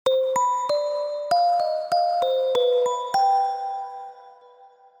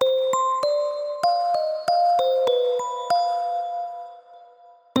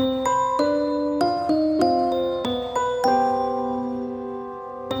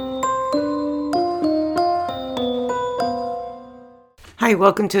Hi,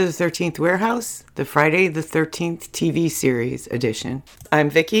 welcome to the 13th Warehouse, the Friday the 13th TV series edition. I'm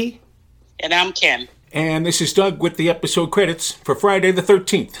Vicky. And I'm Kim. And this is Doug with the episode credits for Friday the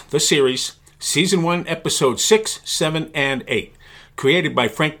 13th, the series, Season 1, Episodes 6, 7, and 8. Created by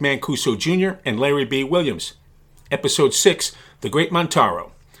Frank Mancuso Jr. and Larry B. Williams. Episode 6, The Great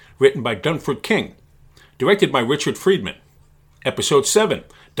Montarro. Written by Dunford King. Directed by Richard Friedman. Episode 7,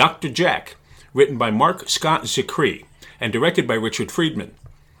 Dr. Jack. Written by Mark Scott Zicree and directed by Richard Friedman.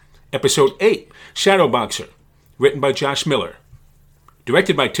 Episode 8, Shadow Boxer, written by Josh Miller.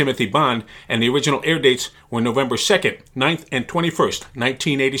 Directed by Timothy Bond, and the original air dates were November 2nd, 9th, and 21st,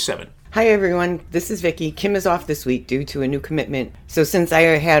 1987. Hi everyone, this is Vicky. Kim is off this week due to a new commitment. So since I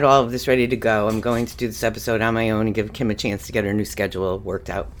had all of this ready to go, I'm going to do this episode on my own and give Kim a chance to get her new schedule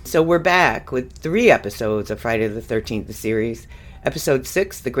worked out. So we're back with 3 episodes of Friday the 13th, the series. Episode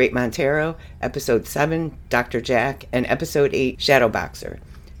 6, The Great Montarro, Episode 7, Dr. Jack, and Episode 8, Shadow Boxer.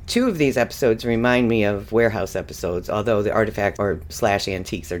 2 of these episodes remind me of Warehouse episodes, although the artifact or /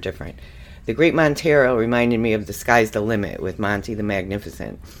 antiques are different. The Great Montarro reminded me of The Sky's the Limit with Monty the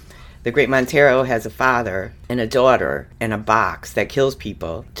Magnificent. The Great Montarro has a father and a daughter and a box that kills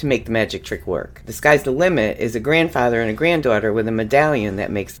people to make the magic trick work. The Sky's the Limit is a grandfather and a granddaughter with a medallion that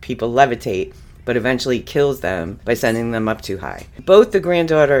makes people levitate, but eventually kills them by sending them up too high. Both the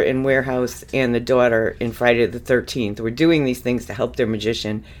granddaughter in Warehouse and the daughter in Friday the 13th were doing these things to help their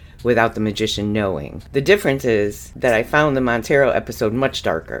magician without the magician knowing. The difference is that I found the Montarro episode much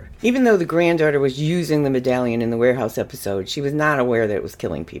darker. Even though the granddaughter was using the medallion in the Warehouse episode, she was not aware that it was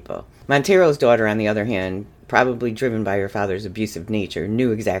killing people. Montarro's daughter, on the other hand, probably driven by her father's abusive nature,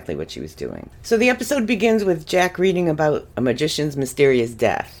 knew exactly what she was doing. So the episode begins with Jack reading about a magician's mysterious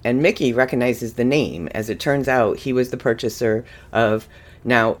death, and Mickey recognizes the name. As it turns out, he was the purchaser of,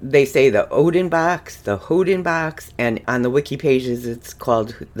 now they say the Odin box, the Houdin box, and on the wiki pages it's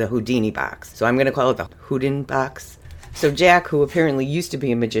called the Houdini box. So I'm going to call it the Houdin box. So Jack, who apparently used to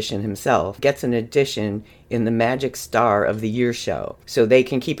be a magician himself, gets an edition in the Magic Star of the Year show, so they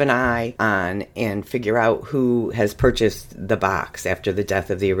can keep an eye on and figure out who has purchased the box after the death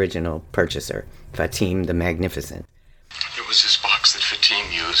of the original purchaser, Fatim the Magnificent. It was this box that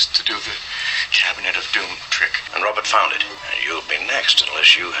Fatim used to do the Cabinet of Doom trick. And Robert found it. And you'll be next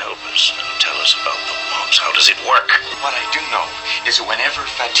unless you help us and tell us about the box. How does it work? What I do know is that whenever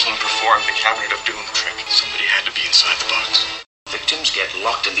Fatim performed the Cabinet of Doom trick, somebody had to be inside the box. Victims get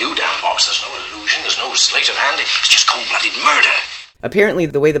locked in the Udam box. There's no illusion, there's no sleight of hand. It's just cold-blooded murder. Apparently,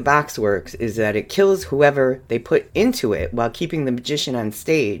 the way the box works is that it kills whoever they put into it while keeping the magician on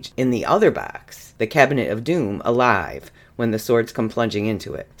stage in the other box, the Cabinet of Doom, alive when the swords come plunging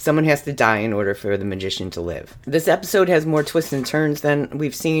into it. Someone has to die in order for the magician to live. This episode has more twists and turns than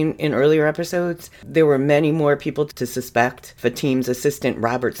we've seen in earlier episodes. There were many more people to suspect. Fatim's assistant,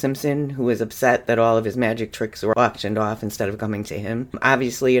 Robert Simpson, who was upset that all of his magic tricks were auctioned off instead of coming to him.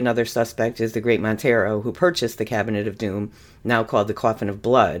 Obviously, another suspect is the Great Montarro, who purchased the Cabinet of Doom, now called the Coffin of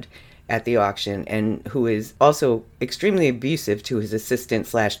Blood, at the auction, and who is also extremely abusive to his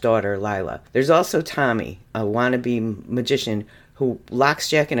assistant/daughter, Lila. There's also Tommy, a wannabe magician who locks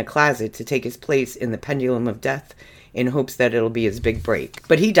Jack in a closet to take his place in the Pendulum of Death in hopes that it'll be his big break.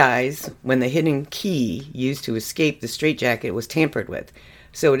 But he dies when the hidden key used to escape the straitjacket was tampered with.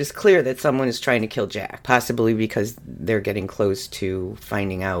 So it is clear that someone is trying to kill Jack, possibly because they're getting close to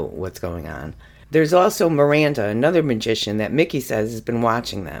finding out what's going on. There's also Miranda, another magician that Mickey says has been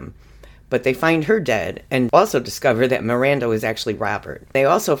watching them. But they find her dead and also discover that Miranda was actually Robert. They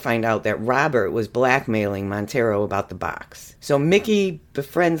also find out that Robert was blackmailing Montarro about the box. So Mickey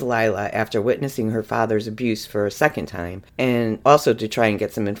befriends Lila after witnessing her father's abuse for a second time, and also to try and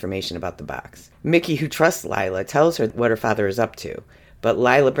get some information about the box. Mickey, who trusts Lila, tells her what her father is up to. But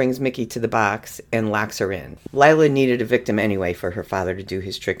Lila brings Mickey to the box and locks her in. Lila needed a victim anyway for her father to do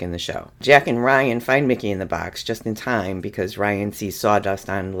his trick in the show. Jack and Ryan find Mickey in the box just in time because Ryan sees sawdust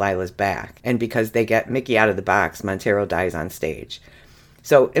on Lila's back. And because they get Mickey out of the box, Montarro dies on stage.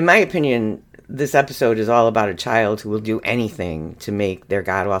 So, in my opinion, this episode is all about a child who will do anything to make their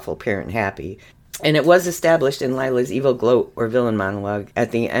god-awful parent happy. And it was established in Lila's evil gloat or villain monologue at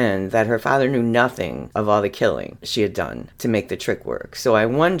the end that her father knew nothing of all the killing she had done to make the trick work. So I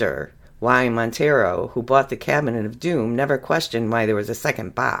wonder why Montarro, who bought the Cabinet of Doom, never questioned why there was a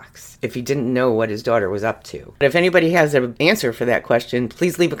second box if he didn't know what his daughter was up to. But if anybody has an answer for that question,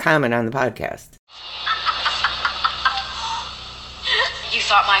 please leave a comment on the podcast. You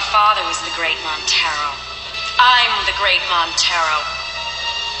thought my father was the Great Montarro. I'm the Great Montarro.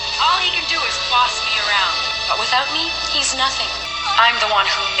 All he can do is boss me around. But without me, he's nothing. I'm the one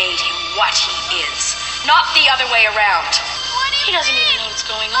who made him what he is, not the other way around. What He doesn't even know what's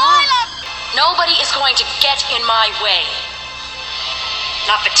going on. Nobody is going to get in my way.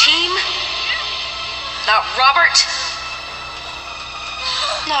 Not the team. Not Robert.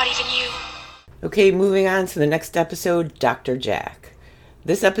 Not even you. Okay, moving on to the next episode, Dr. Jack.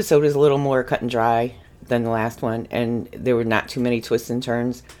 This episode is a little more cut and dry than the last one, and there were not too many twists and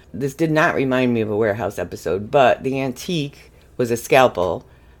turns. This did not remind me of a warehouse episode, but the antique was a scalpel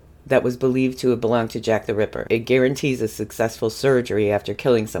that was believed to have belonged to Jack the Ripper. It guarantees a successful surgery after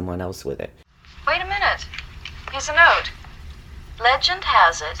killing someone else with it. Wait a minute. Here's a note. Legend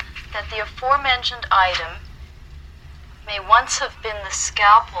has it that the aforementioned item may once have been the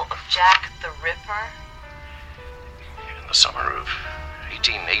scalpel of Jack the Ripper. In the summer of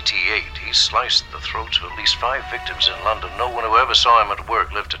 1888, he sliced the throats of at least 5 victims in London. No one who ever saw him at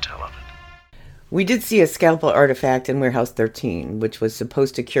work lived to tell of it. We did see a scalpel artifact in Warehouse 13, which was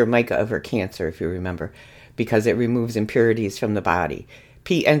supposed to cure Micah of her cancer, if you remember, because it removes impurities from the body.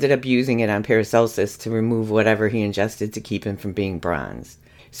 Pete ended up using it on Paracelsus to remove whatever he ingested to keep him from being bronzed.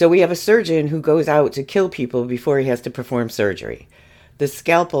 So we have a surgeon who goes out to kill people before he has to perform surgery. The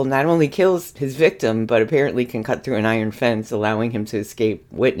scalpel not only kills his victim, but apparently can cut through an iron fence, allowing him to escape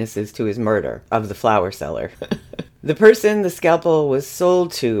witnesses to his murder of the flower seller. The person the scalpel was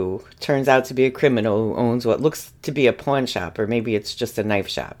sold to turns out to be a criminal who owns what looks to be a pawn shop, or maybe it's just a knife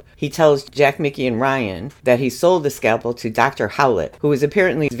shop. He tells Jack, Mickey, and Ryan that he sold the scalpel to Dr. Howlett, who is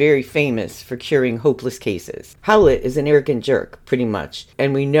apparently very famous for curing hopeless cases. Howlett is an arrogant jerk, pretty much,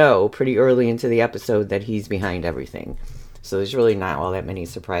 and we know pretty early into the episode that he's behind everything. So there's really not all that many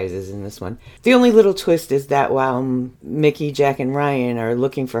surprises in this one. The only little twist is that while Mickey, Jack, and Ryan are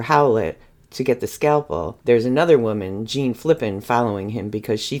looking for Howlett to get the scalpel, there's another woman, Jean Flippin, following him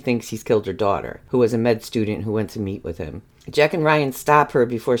because she thinks he's killed her daughter, who was a med student who went to meet with him. Jack and Ryan stop her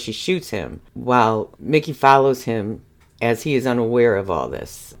before she shoots him, while Mickey follows him as he is unaware of all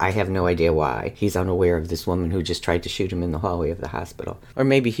this. I have no idea why he's unaware of this woman who just tried to shoot him in the hallway of the hospital. Or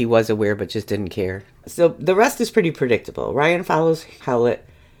maybe he was aware but just didn't care. So the rest is pretty predictable. Ryan follows Howlett.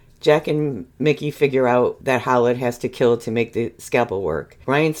 Jack and Mickey figure out that Howlett has to kill to make the scalpel work.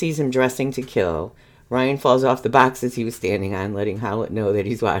 Ryan sees him dressing to kill. Ryan falls off the boxes he was standing on, letting Howlett know that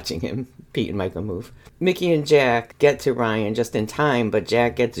he's watching him. Pete and Michael move. Mickey and Jack get to Ryan just in time, but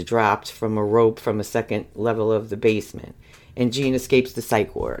Jack gets dropped from a rope from a second level of the basement, and Jean escapes the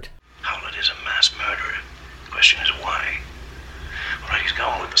psych ward. Howlett is a mass murderer. The question is why? All right, he's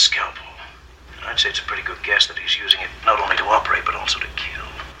gone with the scalpel. And I'd say it's a pretty good guess that he's using it not only to operate, but also to kill.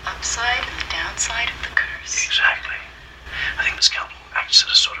 Upside and downside of the curse. Exactly. I think the scalpel acts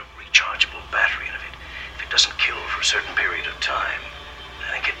as a sort of rechargeable battery, and if it doesn't kill for a certain period of time,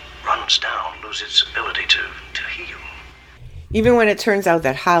 I think it runs down, loses its ability to heal. Even when it turns out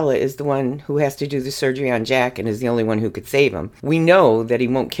that Howlett is the one who has to do the surgery on Jack and is the only one who could save him, we know that he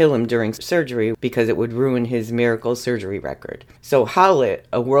won't kill him during surgery because it would ruin his miracle surgery record. So Howlett,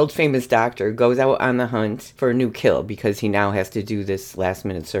 a world-famous doctor, goes out on the hunt for a new kill because he now has to do this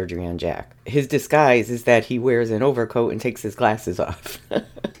last-minute surgery on Jack. His disguise is that he wears an overcoat and takes his glasses off.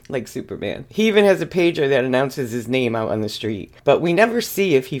 Like Superman. He even has a pager that announces his name out on the street. But we never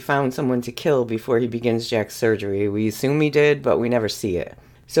see if he found someone to kill before he begins Jack's surgery. We assume he did, but we never see it.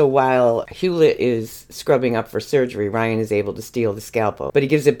 So while Hewlett is scrubbing up for surgery, Ryan is able to steal the scalpel. But he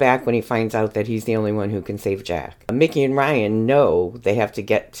gives it back when he finds out that he's the only one who can save Jack. Mickey and Ryan know they have to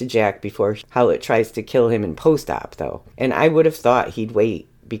get to Jack before Hewlett tries to kill him in post-op, though. And I would have thought he'd wait,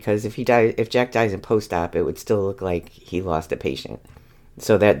 because if Jack dies in post-op, it would still look like he lost a patient.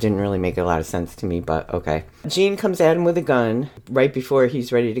 So that didn't really make a lot of sense to me, but okay. Jean comes at him with a gun right before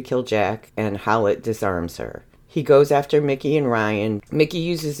he's ready to kill Jack, and Howlett disarms her. He goes after Mickey and Ryan. Mickey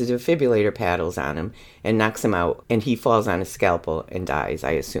uses the defibrillator paddles on him and knocks him out, and he falls on a scalpel and dies,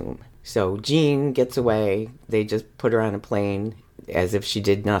 I assume. So Jean gets away. They just put her on a plane as if she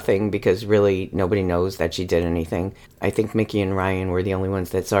did nothing, because really nobody knows that she did anything. I think Mickey and Ryan were the only ones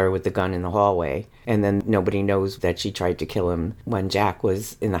that saw her with the gun in the hallway, and then nobody knows that she tried to kill him when Jack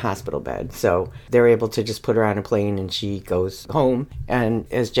was in the hospital bed. So they're able to just put her on a plane and she goes home, and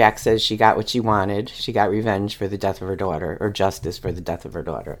as Jack says, she got what she wanted. She got revenge for the death of her daughter, or justice for the death of her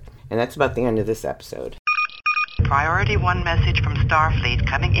daughter. And that's about the end of this episode. Priority 1 message from Starfleet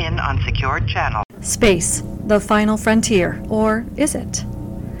coming in on secured channel. Space, the final frontier, or is it?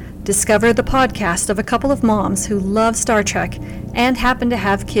 Discover the podcast of a couple of moms who love Star Trek and happen to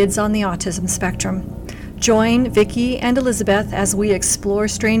have kids on the autism spectrum. Join Vicky and Elizabeth as we explore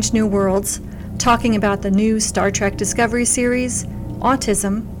strange new worlds, talking about the new Star Trek Discovery series,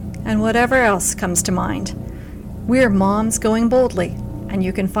 autism, and whatever else comes to mind. We're Moms Going Boldly, and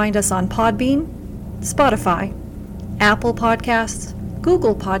you can find us on Podbean, Spotify, Apple Podcasts,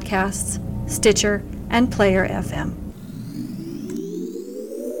 Google Podcasts, Stitcher, and Player FM.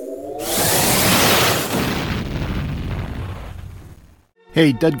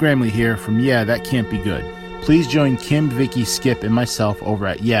 Hey, Dud Gramley here from Yeah, That Can't Be Good. Please join Kim, Vicky, Skip, and myself over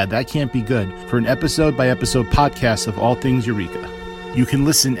at Yeah, That Can't Be Good for an episode-by-episode podcast of all things Eureka. You can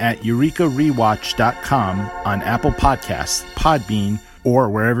listen at eurekarewatch.com on Apple Podcasts, Podbean,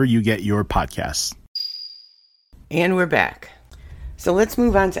 or wherever you get your podcasts. And we're back. So let's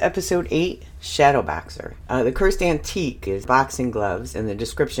move on to episode 8, Shadow Boxer. The cursed antique is boxing gloves, and the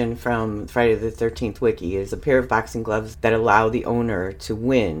description from Friday the 13th wiki is a pair of boxing gloves that allow the owner to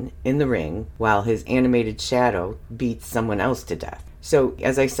win in the ring while his animated shadow beats someone else to death. So,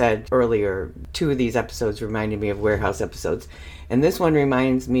 as I said earlier, 2 of these episodes reminded me of Warehouse episodes, and this one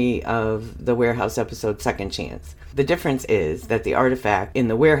reminds me of the Warehouse episode Second Chance. The difference is that the artifact in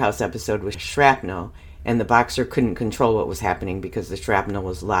the Warehouse episode was shrapnel, and the boxer couldn't control what was happening because the shrapnel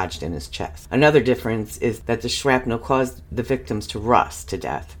was lodged in his chest. Another difference is that the shrapnel caused the victims to rust to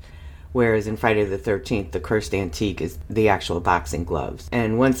death, whereas in Friday the 13th, the cursed antique is the actual boxing gloves.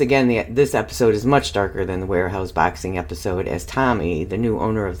 And once again, this episode is much darker than the Warehouse boxing episode, as Tommy, the new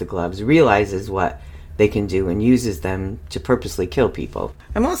owner of the gloves, realizes what they can do and uses them to purposely kill people.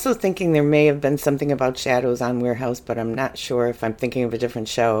 I'm also thinking there may have been something about shadows on Warehouse, but I'm not sure if I'm thinking of a different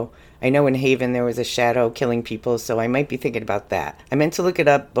show. I know in Haven there was a shadow killing people, so I might be thinking about that. I meant to look it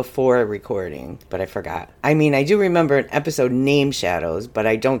up before recording, but I forgot. I mean, I do remember an episode named Shadows, but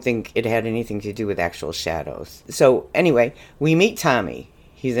I don't think it had anything to do with actual shadows. So anyway, we meet Tommy.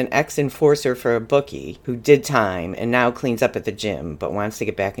 He's an ex-enforcer for a bookie who did time and now cleans up at the gym, but wants to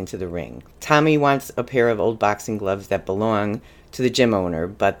get back into the ring. Tommy wants a pair of old boxing gloves that belong to the gym owner,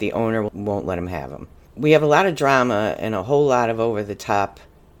 but the owner won't let him have them. We have a lot of drama and a whole lot of over-the-top,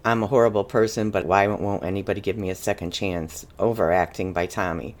 I'm a horrible person, but why won't anybody give me a second chance? Overacting by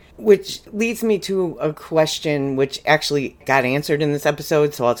Tommy. Which leads me to a question which actually got answered in this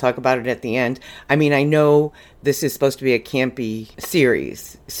episode, so I'll talk about it at the end. I mean, I know this is supposed to be a campy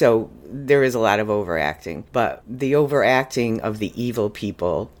series, so there is a lot of overacting. But the overacting of the evil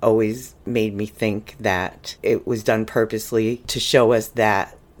people always made me think that it was done purposely to show us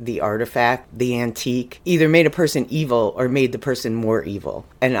that the artifact, the antique, either made a person evil or made the person more evil.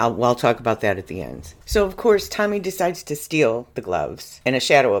 And I'll talk about that at the end. So, of course, Tommy decides to steal the gloves, and a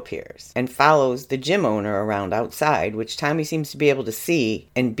shadow appears and follows the gym owner around outside, which Tommy seems to be able to see,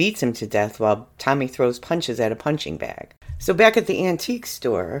 and beats him to death while Tommy throws punches at a punching bag. So back at the antique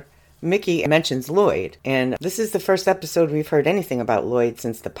store, Mickey mentions Lloyd, and this is the first episode we've heard anything about Lloyd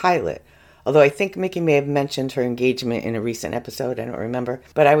since the pilot. Although I think Mickey may have mentioned her engagement in a recent episode, I don't remember.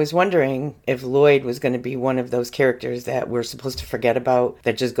 But I was wondering if Lloyd was going to be one of those characters that we're supposed to forget about,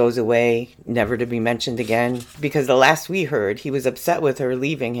 that just goes away, never to be mentioned again. Because the last we heard, he was upset with her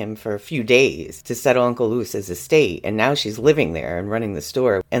leaving him for a few days to settle Uncle Lewis's estate. And now she's living there and running the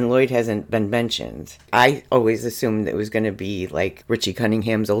store, and Lloyd hasn't been mentioned. I always assumed it was going to be like Richie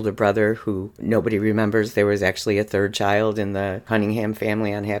Cunningham's older brother, who nobody remembers there was actually a third child in the Cunningham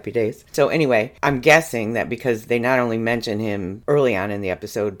family on Happy Days. So anyway, I'm guessing that because they not only mention him early on in the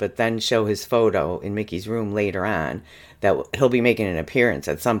episode, but then show his photo in Mickey's room later on, that he'll be making an appearance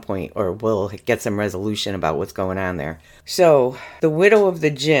at some point, or we'll get some resolution about what's going on there. So, the widow of the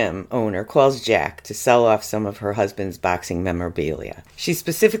gym owner calls Jack to sell off some of her husband's boxing memorabilia. She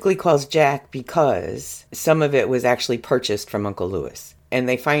specifically calls Jack because some of it was actually purchased from Uncle Lewis. And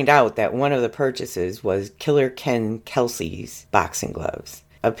they find out that one of the purchases was Killer Ken Kelsey's boxing gloves.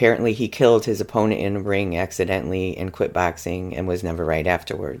 Apparently, he killed his opponent in a ring accidentally and quit boxing and was never right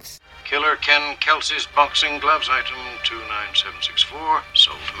afterwards. Killer Ken Kelsey's boxing gloves, item 29764,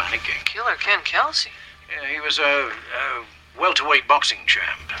 sold to Manny King. Killer Ken Kelsey? Yeah, he was a welterweight boxing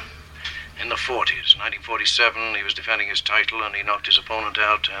champ in the 40s. 1947, he was defending his title and he knocked his opponent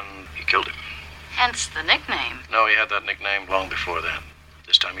out and he killed him. Hence the nickname. No, he had that nickname long before that.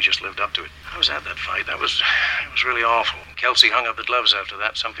 This time he just lived up to it. I was at that fight. It was really awful. Kelsey hung up the gloves after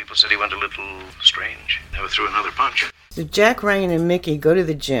that. Some people said he went a little strange. Never threw another punch. So Jack, Ryan, and Mickey go to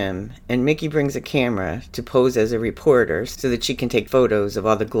the gym, and Mickey brings a camera to pose as a reporter so that she can take photos of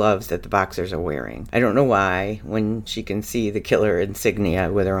all the gloves that the boxers are wearing. I don't know why, when she can see the killer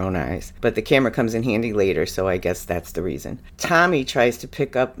insignia with her own eyes. But the camera comes in handy later, so I guess that's the reason. Tommy tries to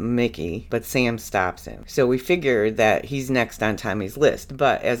pick up Mickey, but Sam stops him. So we figure that he's next on Tommy's list.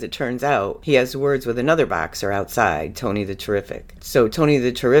 But as it turns out, he has words with another boxer outside, Tony the Terrific. So Tony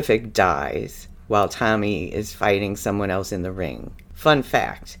the Terrific dies while Tommy is fighting someone else in the ring. Fun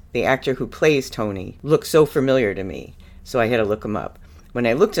fact, the actor who plays Tony looks so familiar to me, so I had to look him up. When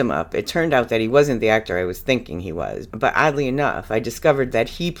I looked him up, it turned out that he wasn't the actor I was thinking he was. But oddly enough, I discovered that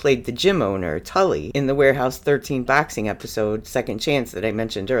he played the gym owner, Tully, in the Warehouse 13 boxing episode, Second Chance, that I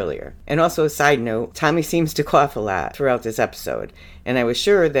mentioned earlier. And also a side note, Tommy seems to cough a lot throughout this episode, and I was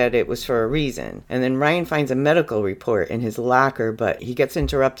sure that it was for a reason. And then Ryan finds a medical report in his locker, but he gets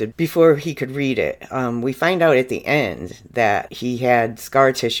interrupted before he could read it. We find out at the end that he had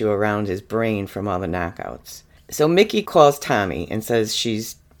scar tissue around his brain from all the knockouts. So Mickey calls Tommy and says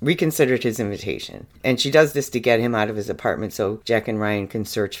she's reconsidered his invitation. And she does this to get him out of his apartment so Jack and Ryan can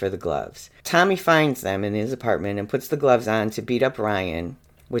search for the gloves. Tommy finds them in his apartment and puts the gloves on to beat up Ryan,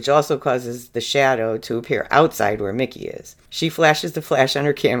 which also causes the shadow to appear outside where Mickey is. She flashes the flash on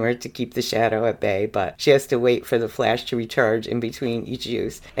her camera to keep the shadow at bay, but she has to wait for the flash to recharge in between each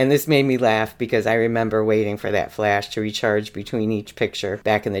use. And this made me laugh because I remember waiting for that flash to recharge between each picture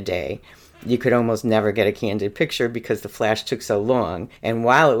back in the day. You could almost never get a candid picture because the flash took so long. And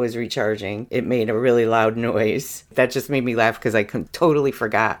while it was recharging, it made a really loud noise. That just made me laugh because I totally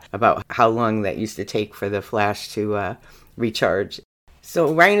forgot about how long that used to take for the flash to recharge.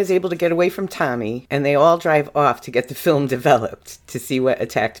 So Ryan is able to get away from Tommy, and they all drive off to get the film developed to see what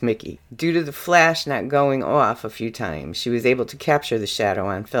attacked Mickey. Due to the flash not going off a few times, she was able to capture the shadow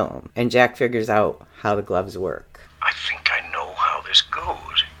on film, and Jack figures out how the gloves work. I think I know how this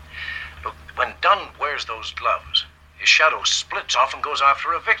goes. Look, when Dunn wears those gloves, his shadow splits off and goes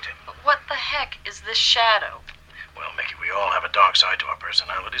after a victim. But what the heck is this shadow? Well, Mickey, we all have a dark side to our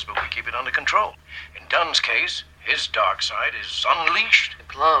personalities, but we keep it under control. In Dunn's case, his dark side is unleashed.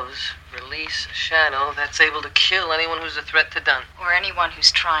 The gloves release a shadow that's able to kill anyone who's a threat to Dunn. Or anyone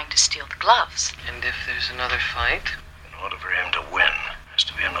who's trying to steal the gloves. And if there's another fight? In order for him to win, has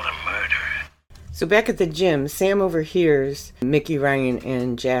to be another murder. So back at the gym, Sam overhears Mickey, Ryan,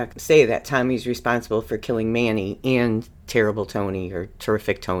 and Jack say that Tommy's responsible for killing Manny and Terrible Tony, or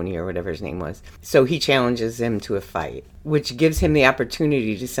Terrific Tony, or whatever his name was. So he challenges him to a fight, which gives him the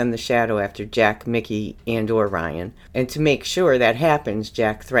opportunity to send the shadow after Jack, Mickey, and or Ryan. And to make sure that happens,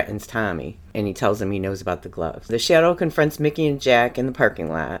 Jack threatens Tommy, and he tells him he knows about the gloves. The shadow confronts Mickey and Jack in the parking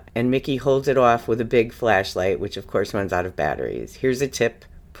lot, and Mickey holds it off with a big flashlight, which of course runs out of batteries. Here's a tip.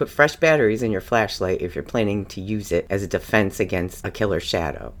 Put fresh batteries in your flashlight if you're planning to use it as a defense against a killer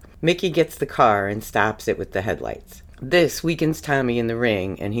shadow. Mickey gets the car and stops it with the headlights. This weakens Tommy in the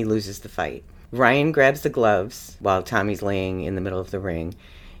ring, and he loses the fight. Ryan grabs the gloves while Tommy's laying in the middle of the ring,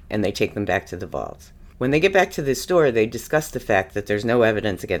 and they take them back to the vault. When they get back to the store, they discuss the fact that there's no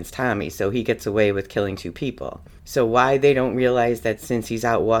evidence against Tommy, so he gets away with killing 2 people. So why they don't realize that since he's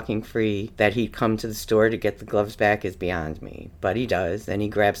out walking free, that he'd come to the store to get the gloves back is beyond me. But he does, and he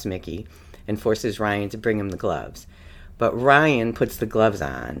grabs Mickey and forces Ryan to bring him the gloves. But Ryan puts the gloves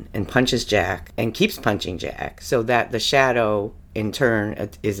on and punches Jack and keeps punching Jack, so that the shadow, in turn,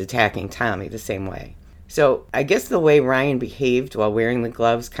 is attacking Tommy the same way. So I guess the way Ryan behaved while wearing the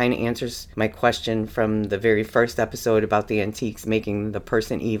gloves kind of answers my question from the very first episode about the antiques making the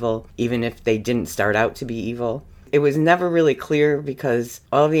person evil, even if they didn't start out to be evil. It was never really clear because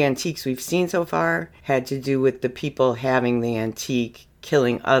all the antiques we've seen so far had to do with the people having the antique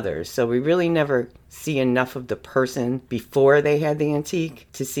killing others. So we really never see enough of the person before they had the antique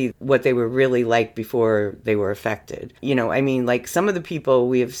to see what they were really like before they were affected. You know, I mean, like some of the people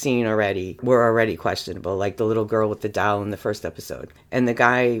we have seen already were already questionable, like the little girl with the doll in the first episode. And the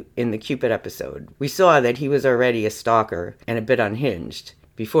guy in the Cupid episode, we saw that he was already a stalker and a bit unhinged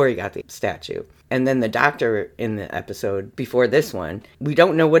before he got the statue. And then the doctor in the episode before this one, we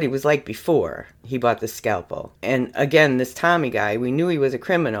don't know what he was like before he bought the scalpel. And again, this Tommy guy, we knew he was a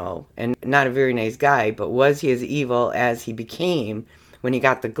criminal and not a very nice guy, but was he as evil as he became when he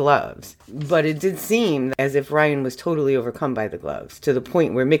got the gloves? But it did seem as if Ryan was totally overcome by the gloves, to the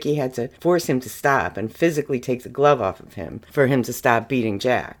point where Mickey had to force him to stop and physically take the glove off of him for him to stop beating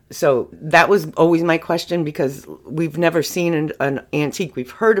Jack. So that was always my question, because we've never seen an antique. We've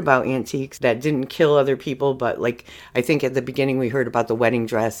heard about antiques that didn't kill other people, but like I think at the beginning we heard about the wedding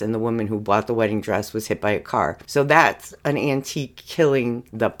dress, and the woman who bought the wedding dress was hit by a car. So that's an antique killing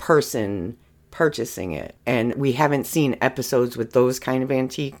the person purchasing it. And we haven't seen episodes with those kind of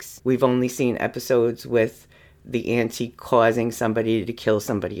antiques. We've only seen episodes with the antique causing somebody to kill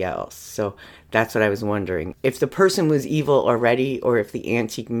somebody else. So that's what I was wondering. If the person was evil already, or if the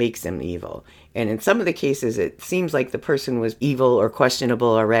antique makes them evil. And in some of the cases, it seems like the person was evil or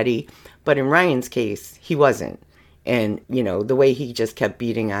questionable already. But in Ryan's case, he wasn't. And, you know, the way he just kept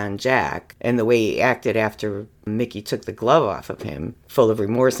beating on Jack and the way he acted after Mickey took the glove off of him, full of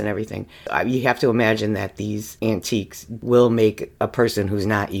remorse and everything, you have to imagine that these antiques will make a person who's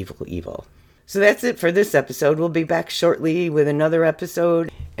not evil, evil. So that's it for this episode. We'll be back shortly with another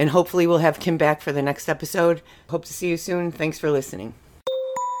episode, and hopefully we'll have Kim back for the next episode. Hope to see you soon. Thanks for listening.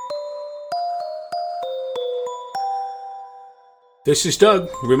 This is Doug,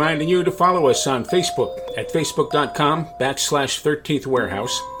 reminding you to follow us on Facebook at facebook.com/13th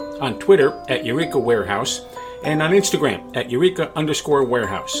Warehouse, on Twitter at Eureka Warehouse, and on Instagram at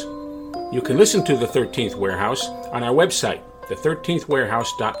Eureka_Warehouse. You can listen to The 13th Warehouse on our website,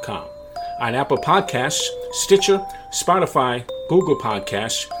 the13thwarehouse.com, on Apple Podcasts, Stitcher, Spotify, Google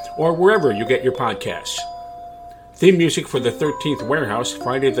Podcasts, or wherever you get your podcasts. Theme music for The 13th Warehouse,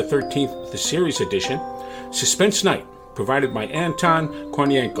 Friday the 13th, the Series Edition, Suspense Night, provided by Anton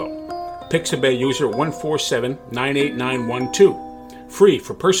Kornienko. Pixabay user 147-98912. Free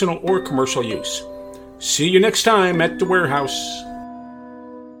for personal or commercial use. See you next time at the warehouse.